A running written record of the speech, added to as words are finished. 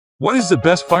What is the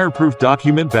best fireproof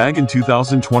document bag in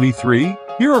 2023?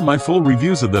 Here are my full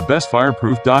reviews of the best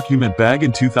fireproof document bag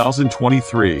in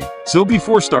 2023. So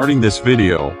before starting this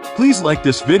video, please like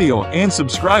this video and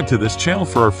subscribe to this channel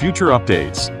for our future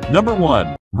updates. Number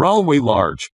 1. ROLOWAY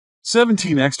Large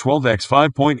 17x12x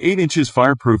 5.8 inches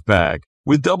Fireproof Bag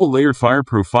with double-layered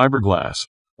fireproof fiberglass.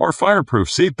 Our fireproof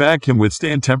safe bag can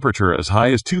withstand temperature as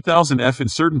high as 2000 F in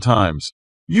certain times.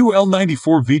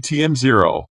 UL94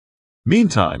 VTM0.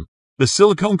 Meantime, the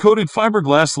silicone-coated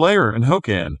fiberglass layer and hook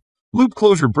and loop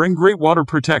closure bring great water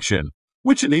protection,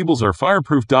 which enables our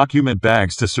fireproof document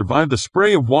bags to survive the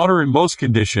spray of water in most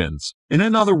conditions.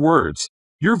 In other words,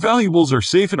 your valuables are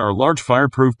safe in our large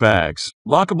fireproof bags.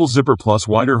 Lockable zipper plus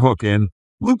wider hook and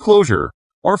loop closure.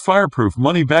 Our fireproof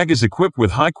money bag is equipped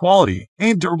with high-quality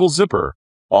and durable zipper.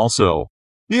 Also,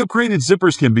 the upgraded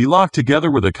zippers can be locked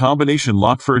together with a combination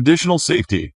lock for additional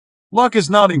safety. Lock is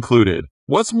not included.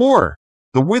 What's more,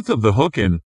 the width of the hook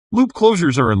and loop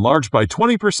closures are enlarged by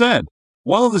 20%,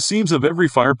 while the seams of every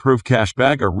fireproof cash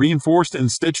bag are reinforced and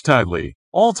stitched tightly,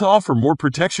 all to offer more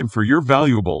protection for your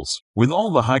valuables. With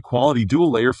all the high-quality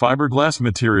dual-layer fiberglass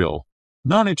material,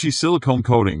 non-itchy silicone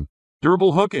coating,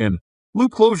 durable hook and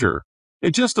loop closure,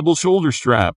 adjustable shoulder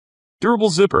strap, durable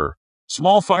zipper,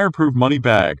 small fireproof money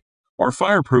bag. Our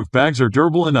fireproof bags are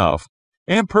durable enough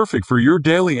and perfect for your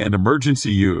daily and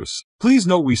emergency use. Please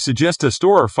note we suggest to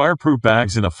store our fireproof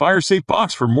bags in a fire-safe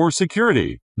box for more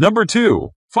security. Number 2.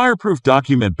 Fireproof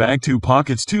Document Bag 2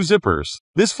 Pockets 2 Zippers.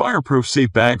 This fireproof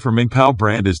safe bag from ENGPOW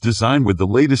brand is designed with the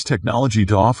latest technology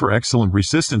to offer excellent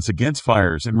resistance against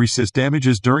fires and resist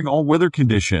damages during all weather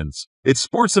conditions. It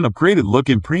sports an upgraded look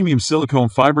in premium silicone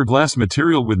fiberglass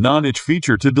material with non-itch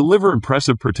feature to deliver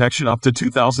impressive protection up to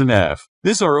 2000 F.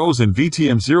 This ROS and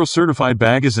VTM0 certified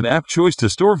bag is an apt choice to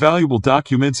store valuable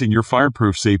documents in your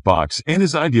fireproof safe box and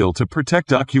is ideal to protect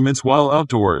documents while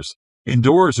outdoors,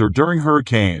 indoors, or during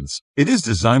hurricanes. It is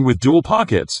designed with dual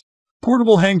pockets,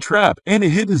 portable hang trap, and a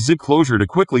hidden zip closure to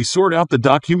quickly sort out the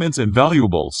documents and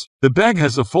valuables. The bag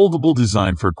has a foldable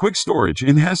design for quick storage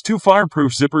and has 2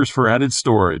 fireproof zippers for added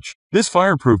storage. This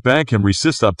fireproof bag can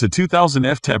resist up to 2000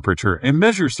 F temperature and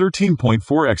measures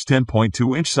 13.4 x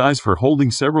 10.2 inch size for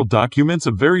holding several documents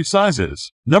of varied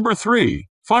sizes. Number 3.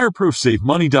 Fireproof Safe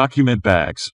Money Document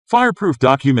Bags. Fireproof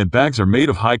document bags are made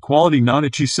of high-quality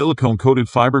non-itchy silicone-coated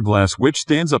fiberglass which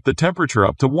stands up the temperature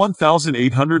up to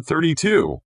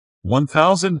 1832.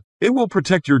 1000. It will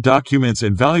protect your documents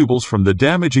and valuables from the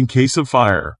damage in case of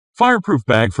fire. Fireproof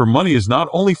Bag for Money is not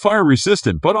only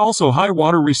fire-resistant but also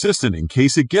high-water resistant in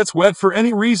case it gets wet for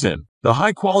any reason. The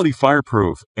high-quality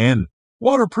fireproof and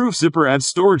waterproof zipper adds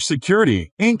storage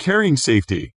security and carrying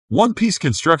safety. One-piece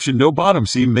construction, no bottom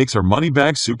seam, makes our money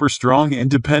bag super strong and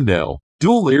dependable.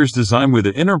 Dual layers designed with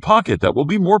an inner pocket that will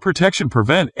be more protection,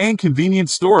 prevent, and convenient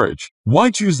storage.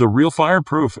 Why choose the real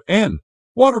fireproof and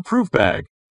waterproof bag?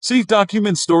 Safe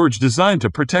document storage designed to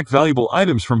protect valuable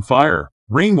items from fire,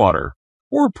 rainwater,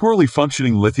 or poorly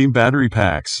functioning lithium battery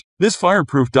packs. This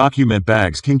fireproof document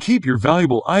bags can keep your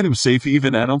valuable items safe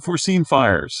even at unforeseen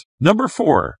fires. Number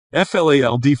 4.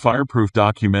 FLASD Fireproof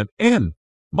Document and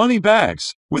Money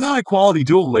Bags. With high-quality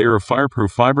dual layer of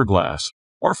fireproof fiberglass,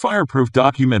 our fireproof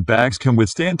document bags can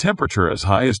withstand temperature as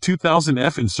high as 2000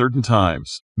 F in certain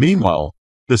times. Meanwhile,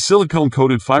 the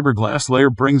silicone-coated fiberglass layer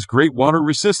brings great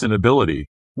water-resistant ability,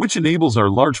 which enables our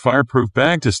large fireproof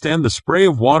bag to stand the spray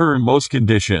of water in most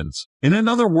conditions. In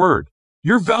another word,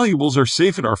 your valuables are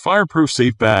safe in our fireproof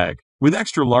safe bag. With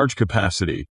extra large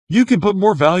capacity, you can put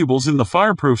more valuables in the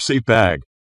fireproof safe bag,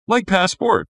 like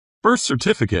passport, birth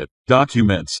certificate,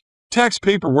 documents, tax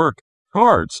paperwork,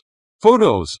 cards,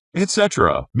 photos,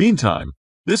 etc. Meantime,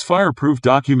 this fireproof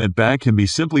document bag can be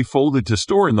simply folded to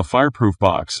store in the fireproof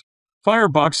box,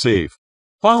 firebox safe,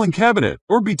 filing cabinet,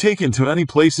 or be taken to any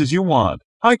places you want.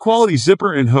 High-quality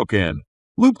zipper and hook and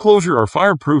loop closure. Our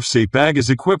fireproof safe bag is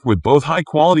equipped with both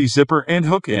high-quality zipper and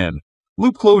hook and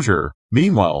loop closure.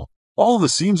 Meanwhile, all the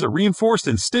seams are reinforced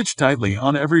and stitched tightly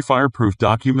on every fireproof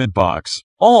document box.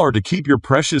 All are to keep your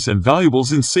precious and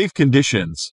valuables in safe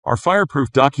conditions. Our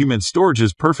fireproof document storage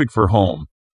is perfect for home,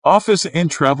 office,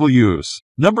 and travel use.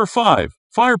 Number 5.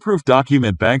 Fireproof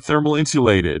Document Bag Thermal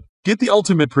Insulated. Get the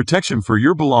ultimate protection for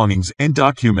your belongings and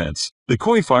documents. The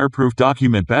Koi Fireproof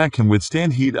Document Bag can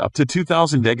withstand heat up to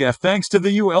 2000 F thanks to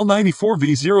the UL94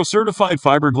 V0 certified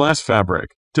fiberglass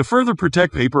fabric. To further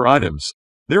protect paper items,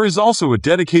 there is also a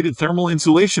dedicated thermal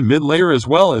insulation mid-layer as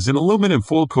well as an aluminum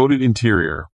foil-coated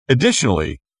interior.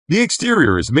 Additionally, the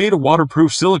exterior is made of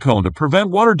waterproof silicone to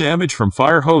prevent water damage from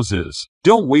fire hoses.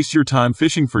 Don't waste your time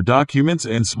fishing for documents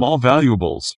and small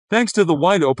valuables. Thanks to the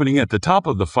wide opening at the top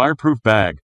of the fireproof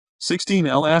bag,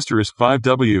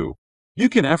 16L*5W. You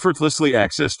can effortlessly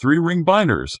access 3-ring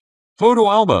binders, photo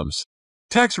albums,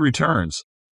 tax returns,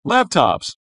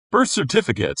 laptops, birth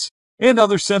certificates, and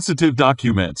other sensitive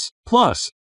documents.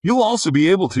 Plus, you'll also be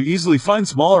able to easily find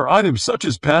smaller items such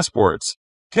as passports,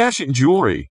 cash and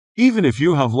jewelry. Even if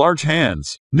you have large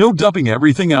hands, no dumping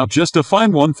everything out just to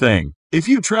find one thing. If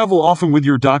you travel often with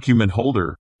your document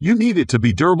holder, you need it to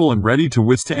be durable and ready to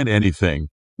withstand anything,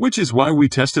 which is why we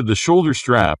tested the shoulder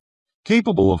strap,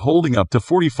 capable of holding up to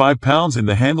 45 pounds and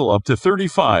the handle up to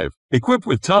 35, equipped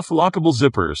with tough lockable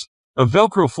zippers, a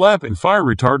Velcro flap and fire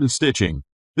retardant stitching.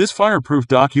 This fireproof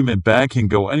document bag can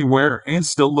go anywhere and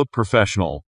still look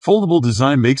professional. Foldable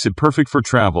design makes it perfect for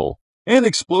travel, and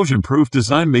explosion-proof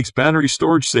design makes battery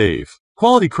storage safe.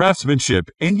 Quality craftsmanship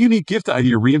and unique gift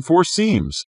idea reinforced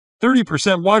seams,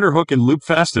 30% wider hook and loop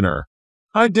fastener,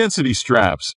 high-density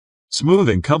straps, smooth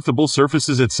and comfortable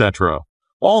surfaces, etc.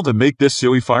 All to make this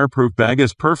silly fireproof bag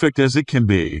as perfect as it can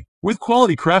be. With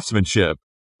quality craftsmanship,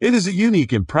 it is a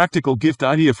unique and practical gift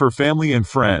idea for family and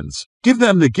friends. Give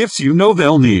them the gifts you know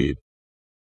they'll need.